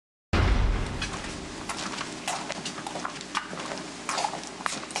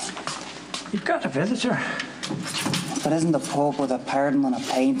You've got a visitor. If it isn't a Pope with a pardon and a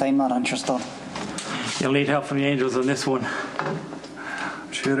paint, I'm not interested. You'll need help from the angels on this one.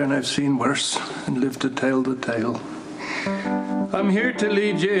 Sure, and I've seen worse and lived to tell the tale. I'm here to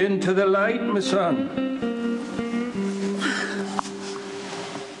lead you into the light, my son.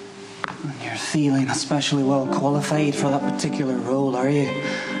 And you're feeling especially well qualified for that particular role, are you,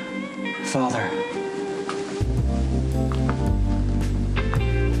 Father?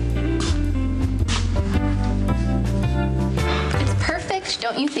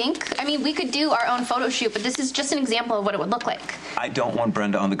 Don't you think? I mean, we could do our own photo shoot, but this is just an example of what it would look like. I don't want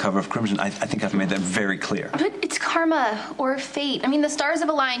Brenda on the cover of Crimson. I think I've made that very clear. But it's karma or fate. I mean, the stars have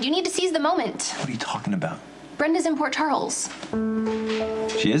aligned. You need to seize the moment. What are you talking about? Brenda's in Port Charles.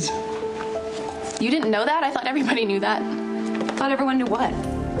 She is? You didn't know that? I thought everybody knew that. Thought everyone knew what?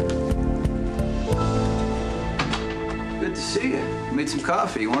 Good to see you. Made some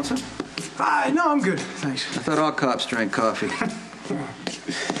coffee. You want some? No, I'm good. Thanks. I thought all cops drank coffee.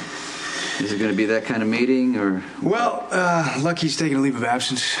 Is it going to be that kind of meeting, or? Well, Lucky's taking a leave of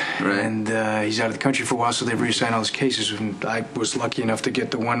absence. Right. And he's out of the country for a while, so they've reassigned all his cases. And I was lucky enough to get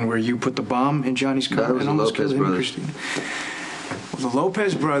the one where you put the bomb in Johnny's car. That was and the almost Lopez killed him and brothers. Christine. Well, the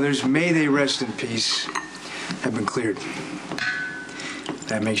Lopez brothers, may they rest in peace, have been cleared.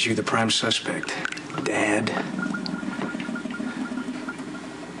 That makes you the prime suspect, Dad.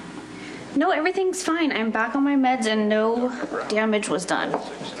 No, everything's fine. I'm back on my meds and no damage was done.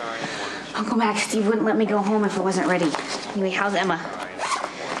 Uncle Max, Steve wouldn't let me go home if it wasn't ready. Anyway, how's Emma?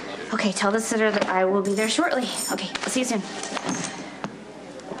 Okay, tell the sitter that I will be there shortly. Okay, I'll see you soon.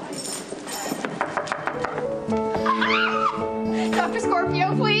 Dr.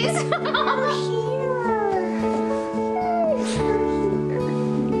 Scorpio, please.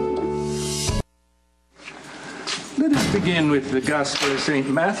 Let us begin with the Gospel of St.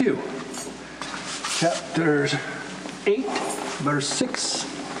 Matthew, chapter 8, verse 6.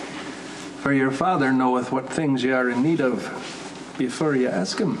 For your Father knoweth what things ye are in need of before ye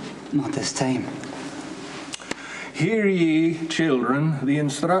ask him. Not this time. Hear ye, children, the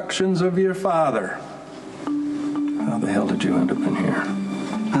instructions of your Father. How the hell did you end up in here?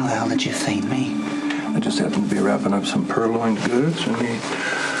 How the hell did you find me? I just happened to be wrapping up some purloined goods in the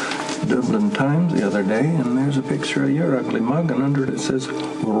Dublin Times the other day, and there's a picture of your ugly mug, and under it says,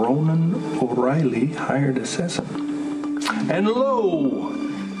 Ronan O'Reilly, hired assassin. And lo,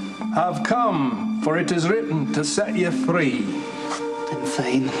 I've come, for it is written to set you free. Then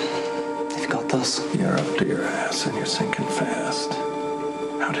fine. They've got this. You're up to your ass, and you're sinking fast.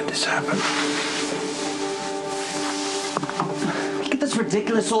 How did this happen? Get this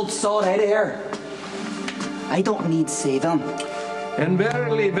ridiculous old sod out of here. I don't need saving. And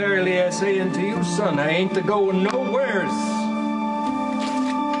verily, verily, I say unto you, son, I ain't to go nowheres.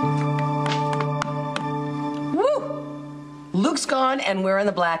 Woo! Luke's gone and we're in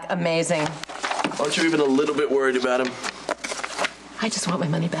the black. Amazing. Aren't you even a little bit worried about him? I just want my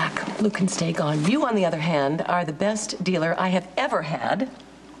money back. Luke can stay gone. You, on the other hand, are the best dealer I have ever had,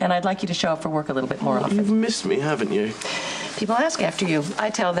 and I'd like you to show up for work a little bit more often. You've missed me, haven't you? People ask after you. I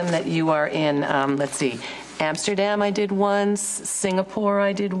tell them that you are in, let's see, Amsterdam I did once, Singapore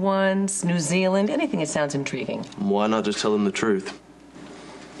I did once, New Zealand, anything that sounds intriguing. Why not just tell him the truth?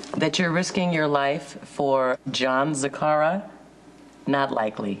 That you're risking your life for John Zakara? Not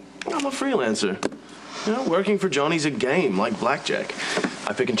likely. I'm a freelancer. You know, working for Johnny's a game, like blackjack.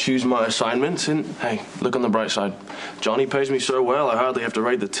 I pick and choose my assignments, and hey, look on the bright side. Johnny pays me so well, I hardly have to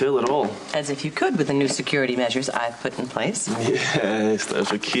ride the till at all. As if you could with the new security measures I've put in place. Yes,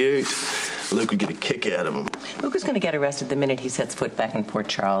 those are cute. Luke would get a kick out of them. Luke is going to get arrested the minute he sets foot back in Port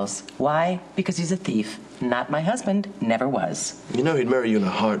Charles. Why? Because he's a thief. Not my husband. Never was. You know he'd marry you in a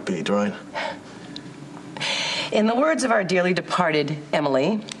heartbeat, right? In the words of our dearly departed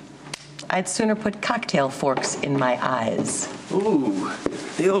Emily, I'd sooner put cocktail forks in my eyes. Ooh,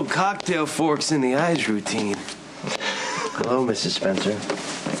 the old cocktail forks in the eyes routine. Hello, Mrs. Spencer.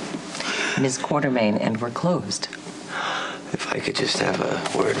 Ms. Quartermain, and we're closed. If I could just have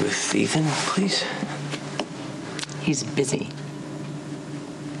a word with Ethan, please. He's busy.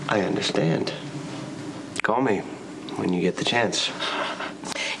 I understand. Call me when you get the chance.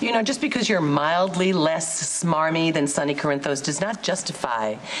 You know, just because you're mildly less smarmy than Sonny Corinthos does not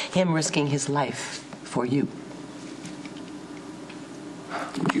justify him risking his life for you.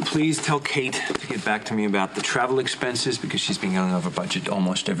 Would you please tell Kate to get back to me about the travel expenses, because she's been going over budget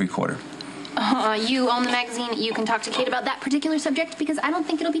almost every quarter. You own the magazine. You can talk to Kate about that particular subject, because I don't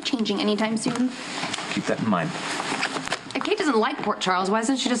think it'll be changing anytime soon. Keep that in mind. If Kate doesn't like Port Charles, why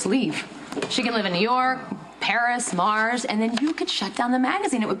doesn't she just leave? She can live in New York, Paris, Mars, and then you could shut down the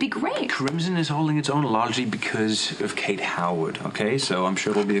magazine. It would be great. Crimson is holding its own largely because of Kate Howard, okay? So I'm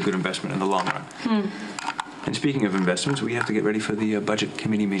sure it'll be a good investment in the long run. And speaking of investments, we have to get ready for the budget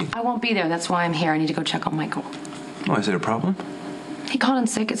committee meeting. I won't be there. That's why I'm here. I need to go check on Michael. Oh, is there a problem? He called in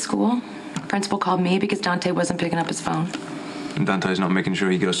sick at school. Principal called me because Dante wasn't picking up his phone. And Dante's not making sure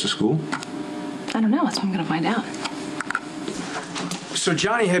he goes to school? I don't know. That's what I'm going to find out. So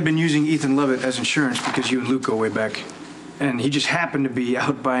Johnny had been using Ethan Lovett as insurance because you and Luke go way back. And he just happened to be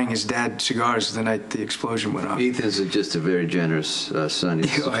out buying his dad cigars the night the explosion went off. Ethan's just a very generous son.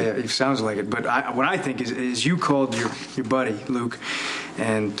 Oh, yeah, it sounds like it. But what I think is you called your buddy, Luke,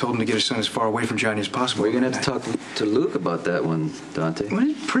 and told him to get his son as far away from Johnny as possible. We're going to have to talk to Luke about that one, Dante. Well,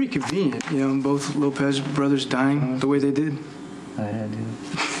 it's pretty convenient, both Lopez brothers dying the way they did. I do.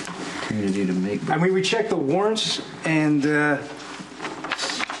 Community to make. I mean, we checked the warrants, and,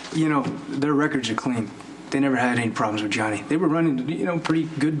 their records are clean. They never had any problems with Johnny. They were running, pretty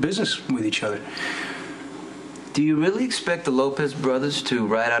good business with each other. Do you really expect the Lopez brothers to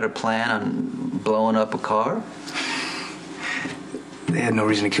write out a plan on blowing up a car? They had no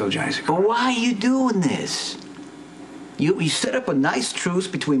reason to kill Johnny. But why are you doing this? You set up a nice truce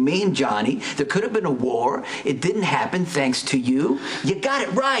between me and Johnny. There could have been a war. It didn't happen thanks to you. You got it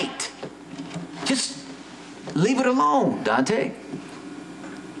right. Just leave it alone, Dante.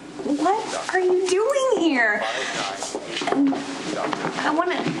 What are you doing here? I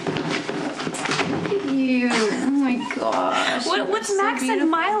want to... You. Oh my gosh. What's Max and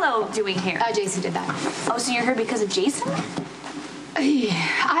Milo doing here? Jason did that. Oh, so you're here because of Jason?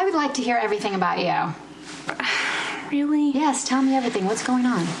 I would like to hear everything about you. Really? Yes, tell me everything. What's going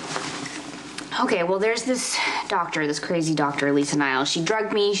on? Okay, well, there's this doctor, this crazy doctor, Lisa Niles. She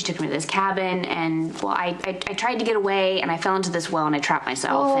drugged me, she took me to this cabin, and, well, I tried to get away, and I fell into this well, and I trapped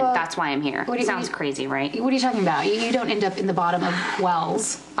myself, and that's why I'm here. Sounds crazy, right? What are you talking about? You don't end up in the bottom of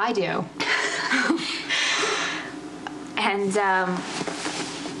wells. I do. And,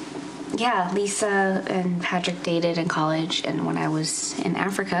 yeah, Lisa and Patrick dated in college, and when I was in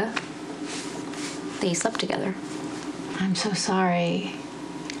Africa, they slept together. I'm so sorry.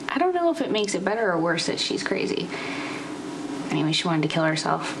 I don't know if it makes it better or worse that she's crazy. Anyway, she wanted to kill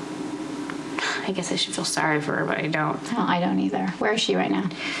herself. I guess I should feel sorry for her, but I don't. No, I don't either. Where is she right now?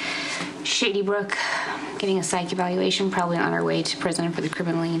 Shady Brook, getting a psych evaluation, probably on her way to prison for the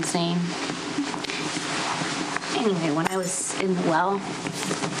criminally insane. Anyway, when I was in the well,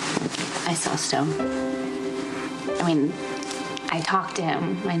 I saw Stone. I mean, I talked to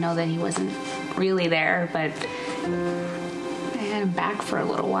him. I know that he wasn't really there, but I had him back for a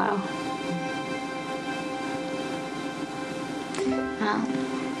little while. Well,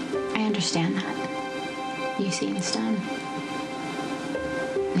 I understand that. You see in Stone.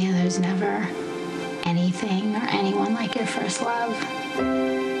 Yeah, there's never anything or anyone like your first love.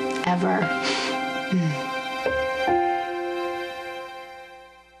 Ever.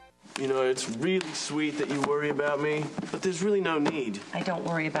 You know, it's really sweet that you worry about me, but there's really no need. I don't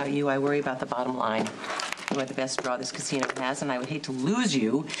worry about you. I worry about the bottom line. You are the best draw this casino has, and I would hate to lose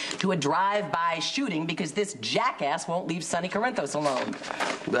you to a drive-by shooting because this jackass won't leave Sonny Corinthos alone.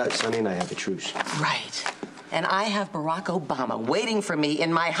 Sonny and I have a truce. Right. And I have Barack Obama waiting for me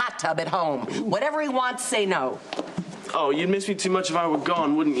in my hot tub at home. Whatever he wants, say no. Oh, you'd miss me too much if I were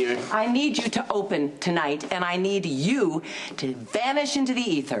gone, wouldn't you? I need you to open tonight, and I need you to vanish into the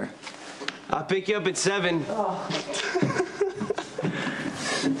ether. I'll pick you up at 7. Oh.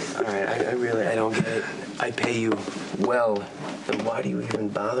 All right, I don't get it. I pay you well. Then why do you even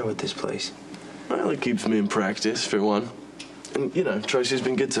bother with this place? Well, it keeps me in practice, for one. And, you know, Tracy's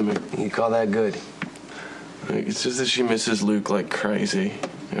been good to me. You call that good? It's just that she misses Luke like crazy,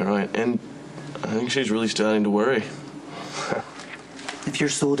 all right? And I think she's really starting to worry. If you're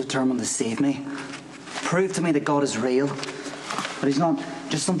so determined to save me, prove to me that God is real. But he's not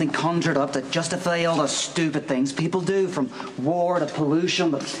just something conjured up to justify all the stupid things people do, from war to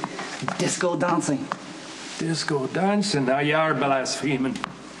pollution to disco dancing. Disco dancing, now you are blaspheming.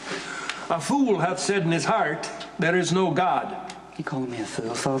 A fool hath said in his heart, there is no God. You calling me a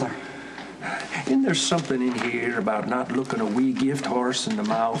fool, Father? Isn't there something in here about not looking a wee gift horse in the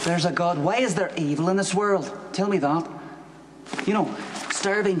mouth? If there's a God, why is there evil in this world? Tell me that. You know,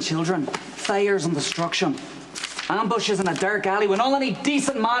 starving children, fires and destruction, ambushes in a dark alley when all any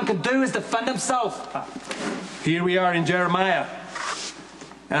decent man can do is defend himself. Here we are in Jeremiah.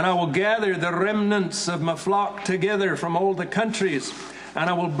 And I will gather the remnants of my flock together from all the countries, and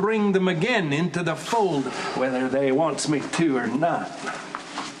I will bring them again into the fold, whether they wants me to or not.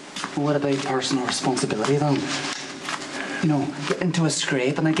 What about personal responsibility, then? You know, get into a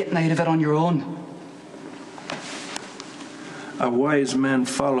scrape and then getting out of it on your own. A wise man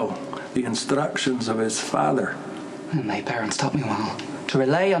follow the instructions of his father. My parents taught me well. To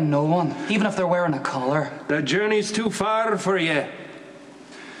rely on no one, even if they're wearing a collar. The journey's too far for you.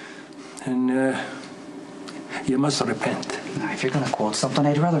 And you must repent. Now, if you're going to quote something,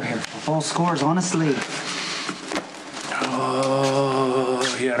 I'd rather hear all scores, honestly.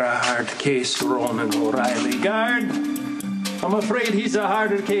 Oh, you're a hard case, Ronan O'Reilly. Guard, I'm afraid he's a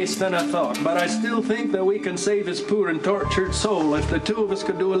harder case than I thought, but I still think that we can save his poor and tortured soul if the two of us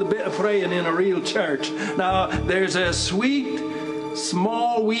could do a bit of praying in a real church. Now, there's a sweet,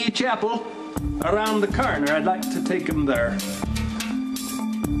 small, wee chapel around the corner. I'd like to take him there.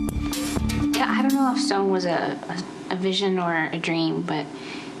 Yeah, I don't know if Stone was a vision or a dream, but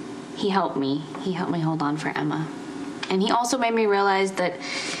he helped me. He helped me hold on for Emma. And he also made me realize that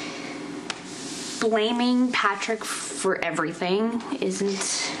blaming Patrick for everything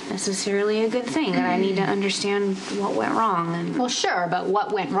isn't necessarily a good thing, that I need to understand what went wrong. And Well, sure, but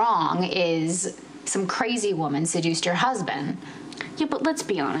what went wrong is some crazy woman seduced your husband. yeah, but let's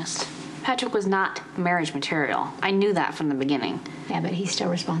be honest. Patrick was not marriage material. I knew that from the beginning. Yeah, but he's still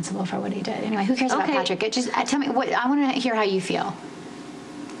responsible for what he did. Anyway, who cares about Okay. Patrick? Just tell me what I want to hear how you feel.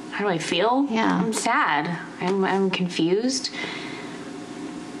 How do I feel? Yeah. I'm sad. I'm confused.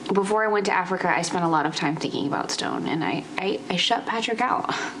 Before I went to Africa, I spent a lot of time thinking about Stone, and I shut Patrick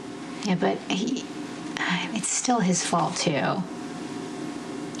out. Yeah, but it's still his fault too.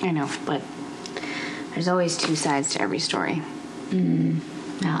 I know, but there's always two sides to every story.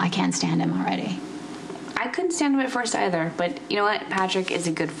 No, I can't stand him already. I couldn't stand him at first either, but you know what? Patrick is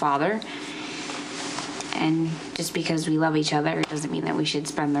a good father. And just because we love each other doesn't mean that we should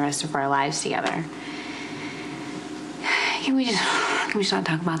spend the rest of our lives together. Can we just not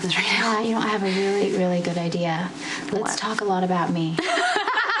talk about this right now? Yeah, I have a really, really good idea. Let's talk a lot about me.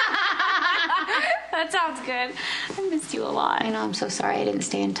 That sounds good. I missed you a lot. I know, I'm so sorry I didn't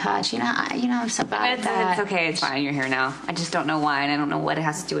stay in touch. I'm so bad at that. It's okay. It's fine. You're here now. I just don't know why, and I don't know what it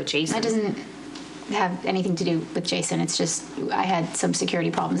has to do with Jason. It doesn't have anything to do with Jason. It's just I had some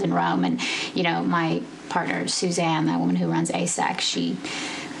security problems in Rome, and my partner Suzanne, that woman who runs ASEC, she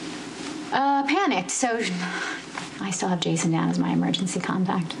panicked. So I still have Jason down as my emergency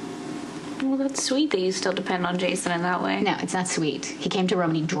contact. Well, that's sweet that you still depend on Jason in that way. No, it's not sweet. He came to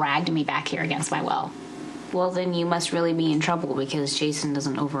Rome and he dragged me back here against my will. Well, then you must really be in trouble because Jason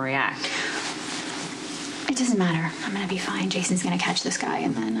doesn't overreact. It doesn't matter. I'm gonna be fine. Jason's gonna catch this guy,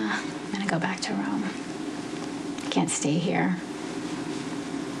 and then I'm gonna go back to Rome. I can't stay here.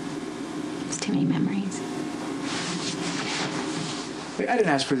 It's too many memories. I didn't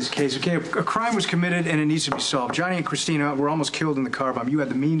ask for this case, okay? A crime was committed and it needs to be solved. Johnny and Christina were almost killed in the car bomb. You had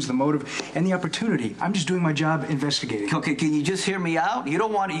the means, the motive, and the opportunity. I'm just doing my job investigating. Okay, can you just hear me out? You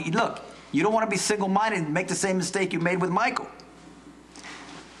don't want to, look, you don't want to be single-minded and make the same mistake you made with Michael.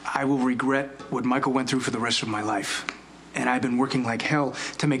 I will regret what Michael went through for the rest of my life. And I've been working like hell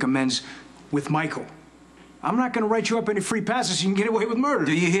to make amends with Michael. I'm not going to write you up any free passes so you can get away with murder.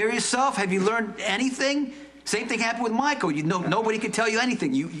 Do you hear yourself? Have you learned anything? Same thing happened with Michael. Nobody could tell you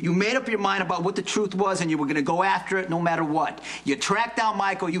anything. You made up your mind about what the truth was, and you were going to go after it no matter what. You tracked down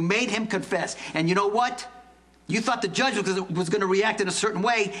Michael. You made him confess. And you know what? You thought the judge was going to react in a certain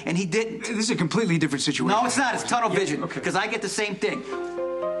way, and he didn't. This is a completely different situation. No, it's not. It's tunnel vision. Because I get the same thing.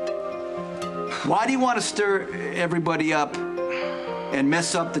 Why do you want to stir everybody up and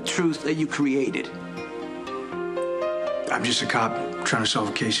mess up the truth that you created? I'm just a cop trying to solve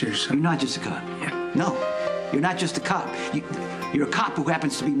a case here. So. You're not just a cop. Yeah. No. You're not just a cop. You're a cop who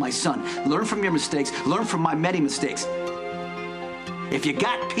happens to be my son. Learn from your mistakes. Learn from my many mistakes. If you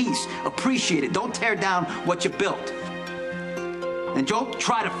got peace, appreciate it. Don't tear down what you built. And don't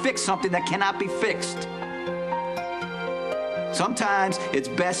try to fix something that cannot be fixed. Sometimes it's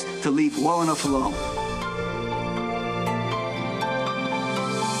best to leave well enough alone.